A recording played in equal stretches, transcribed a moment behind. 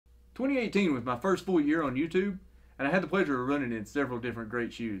2018 was my first full year on YouTube, and I had the pleasure of running in several different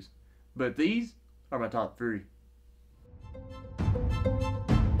great shoes. But these are my top 3.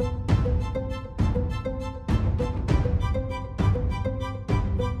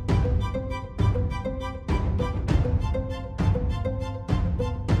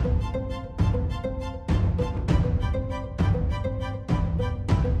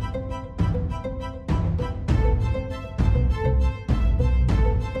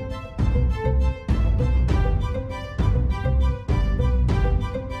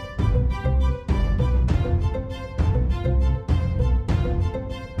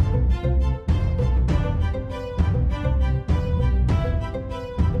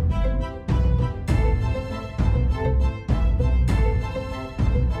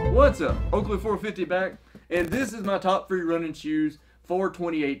 What's up? Oakley 450 back, and this is my top 3 running shoes for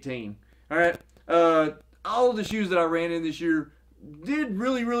 2018. Alright, all of the shoes that I ran in this year did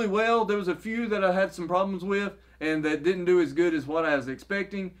really well. There was a few that I had some problems with and that didn't do as good as what I was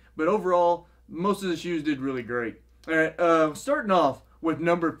expecting, but overall, most of the shoes did really great. Alright, starting off with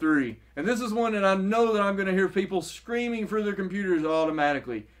number 3, and this is one that I know that I'm going to hear people screaming through their computers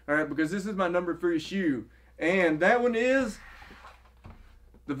automatically, alright, because this is my number 3 shoe, and that one is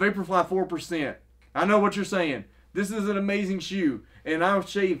the Vaporfly 4%. I know what you're saying. This is an amazing shoe, and I've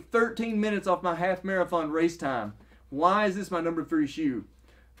shaved 13 minutes off my half marathon race time. Why is this my number 3 shoe?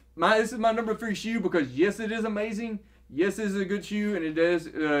 This is my number 3 shoe because yes, it is amazing. Yes, it is a good shoe, and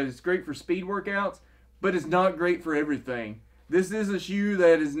it's great for speed workouts, but it's not great for everything. This is a shoe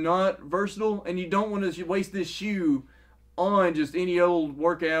that is not versatile, and you don't want to waste this shoe on just any old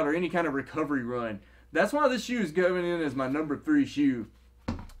workout or any kind of recovery run. That's why this shoe is going in as my number 3 shoe.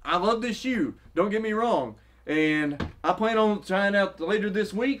 I love this shoe, don't get me wrong, and I plan on trying out later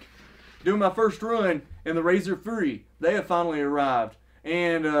this week, doing my first run in the Razor Free. They have finally arrived,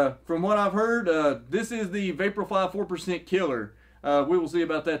 and from what I've heard, this is the Vaporfly 4% killer. We will see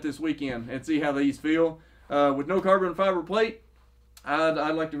about that this weekend and see how these feel. With no carbon fiber plate,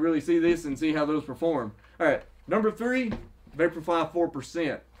 I'd like to really see this and see how those perform. Alright, number 3, Vaporfly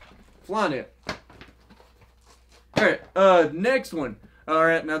 4%. Flyknit. Alright, next one.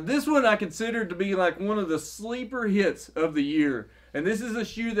 Alright, now this one I consider to be like one of the sleeper hits of the year. And this is a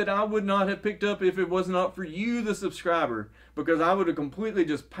shoe that I would not have picked up if it was not for you, the subscriber. Because I would have completely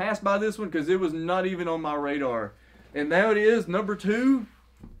just passed by this one because it was not even on my radar. And now it is, number 2,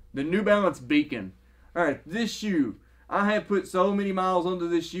 the New Balance Beacon. Alright, this shoe. I have put so many miles onto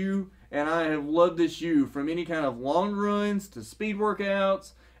this shoe, and I have loved this shoe from any kind of long runs to speed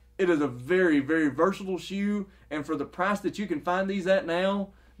workouts. It is a very versatile shoe, and for the price that you can find these at now,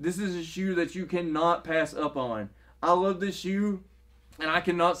 this is a shoe that you cannot pass up on. I love this shoe, and I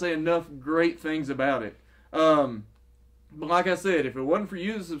cannot say enough great things about it. But like I said, if it wasn't for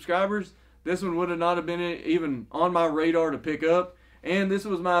you, the subscribers, this one would have not have been even on my radar to pick up. And this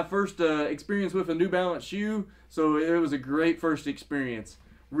was my first experience with a New Balance shoe, so it was a great first experience.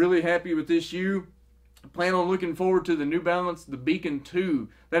 Really happy with this shoe. I plan on looking forward to the New Balance, the Beacon 2.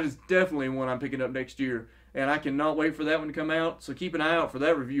 That is definitely one I'm picking up next year. And I cannot wait for that one to come out. So keep an eye out for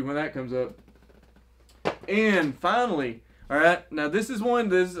that review when that comes up. And finally, alright, now this is one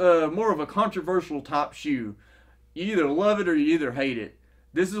that's more of a controversial top shoe. You either love it or you either hate it.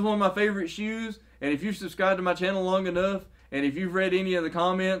 This is one of my favorite shoes. And if you've subscribed to my channel long enough, and if you've read any of the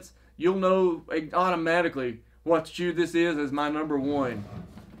comments, you'll know automatically what shoe this is as my number 1.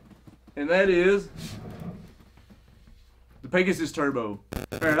 And that is the Pegasus Turbo.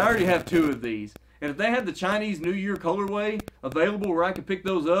 Alright, I already have 2 of these. And if they had the Chinese New Year colorway available where I could pick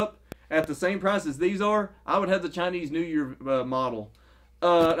those up at the same price as these are, I would have the Chinese New Year model.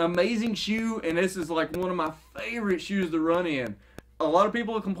 An amazing shoe, and this is like one of my favorite shoes to run in. A lot of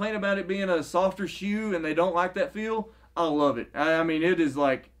people complain about it being a softer shoe and they don't like that feel. I love it. I mean, it is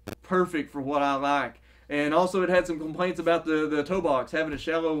like perfect for what I like. And also it had some complaints about the toe box, having a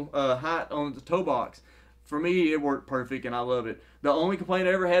shallow height on the toe box. For me, it worked perfect, and I love it. The only complaint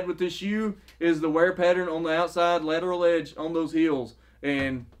I ever had with this shoe is the wear pattern on the outside lateral edge on those heels.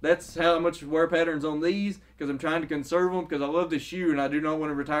 And that's how much wear patterns on these, because I'm trying to conserve them, because I love this shoe, and I do not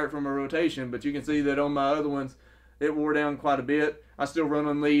want to retire it from a rotation. But you can see that on my other ones, it wore down quite a bit. I still run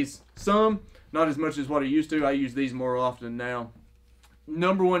on these some, not as much as what I used to. I use these more often now.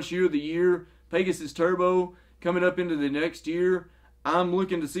 Number 1 shoe of the year, Pegasus Turbo, coming up into the next year. I'm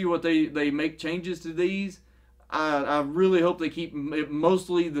looking to see what they make changes to these. I really hope they keep it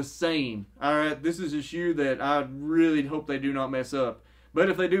mostly the same. Alright, this is a shoe that I really hope they do not mess up. But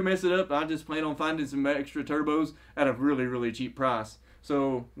if they do mess it up, I just plan on finding some extra turbos at a really cheap price.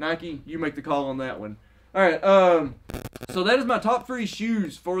 So Nike, you make the call on that one. All right. So that is my top 3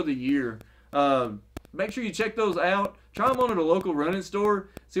 shoes for the year. Make sure you check those out. Try them on at a local running store.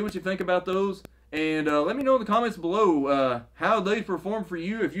 See what you think about those. And let me know in the comments below how they perform for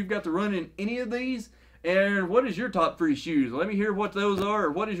you, if you've got to run in any of these. And what is your top 3 shoes? Let me hear what those are.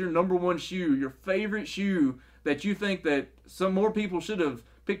 Or what is your number 1 shoe, your favorite shoe that you think that some more people should have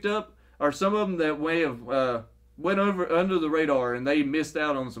picked up, or some of them that may have went over under the radar and they missed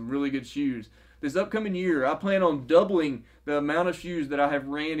out on some really good shoes. This upcoming year, I plan on doubling the amount of shoes that I have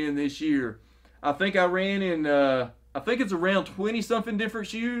ran in this year. I think I ran in, I think it's around 20-something different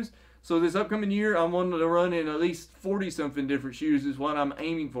shoes. So this upcoming year, I'm wanting to run in at least 40-something different shoes is what I'm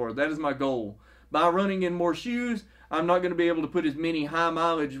aiming for. That is my goal. By running in more shoes, I'm not going to be able to put as many high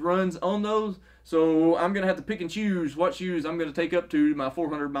mileage runs on those. So I'm going to have to pick and choose what shoes I'm going to take up to my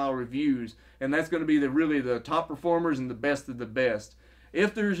 400-mile reviews. And that's going to be really the top performers and the best of the best.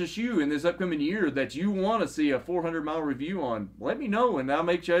 If there's a shoe in this upcoming year that you want to see a 400-mile review on, let me know, and I'll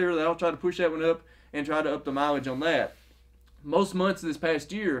make sure that I'll try to push that one up and try to up the mileage on that. Most months this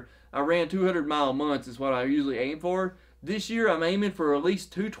past year, I ran 200-mile months is what I usually aim for. This year, I'm aiming for at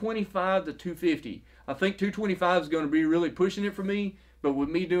least 225 to 250. I think 225 is going to be really pushing it for me, but with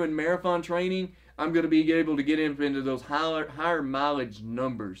me doing marathon training, I'm going to be able to get into those higher mileage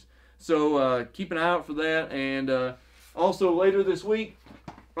numbers. So keep an eye out for that, and also later this week,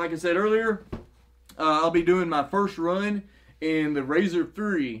 like I said earlier, I'll be doing my first run in the Razor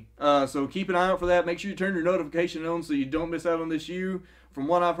Fury. So keep an eye out for that. Make sure you turn your notification on so you don't miss out on this shoe. From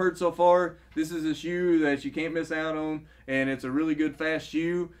what I've heard so far, this is a shoe that you can't miss out on, and it's a really good fast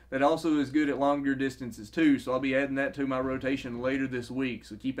shoe that also is good at longer distances too. So I'll be adding that to my rotation later this week,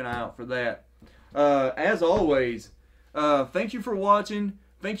 so keep an eye out for that. As always, thank you for watching.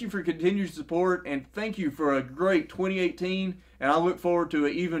 Thank you for continued support, and thank you for a great 2018, and I look forward to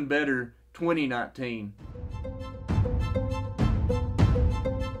an even better 2019.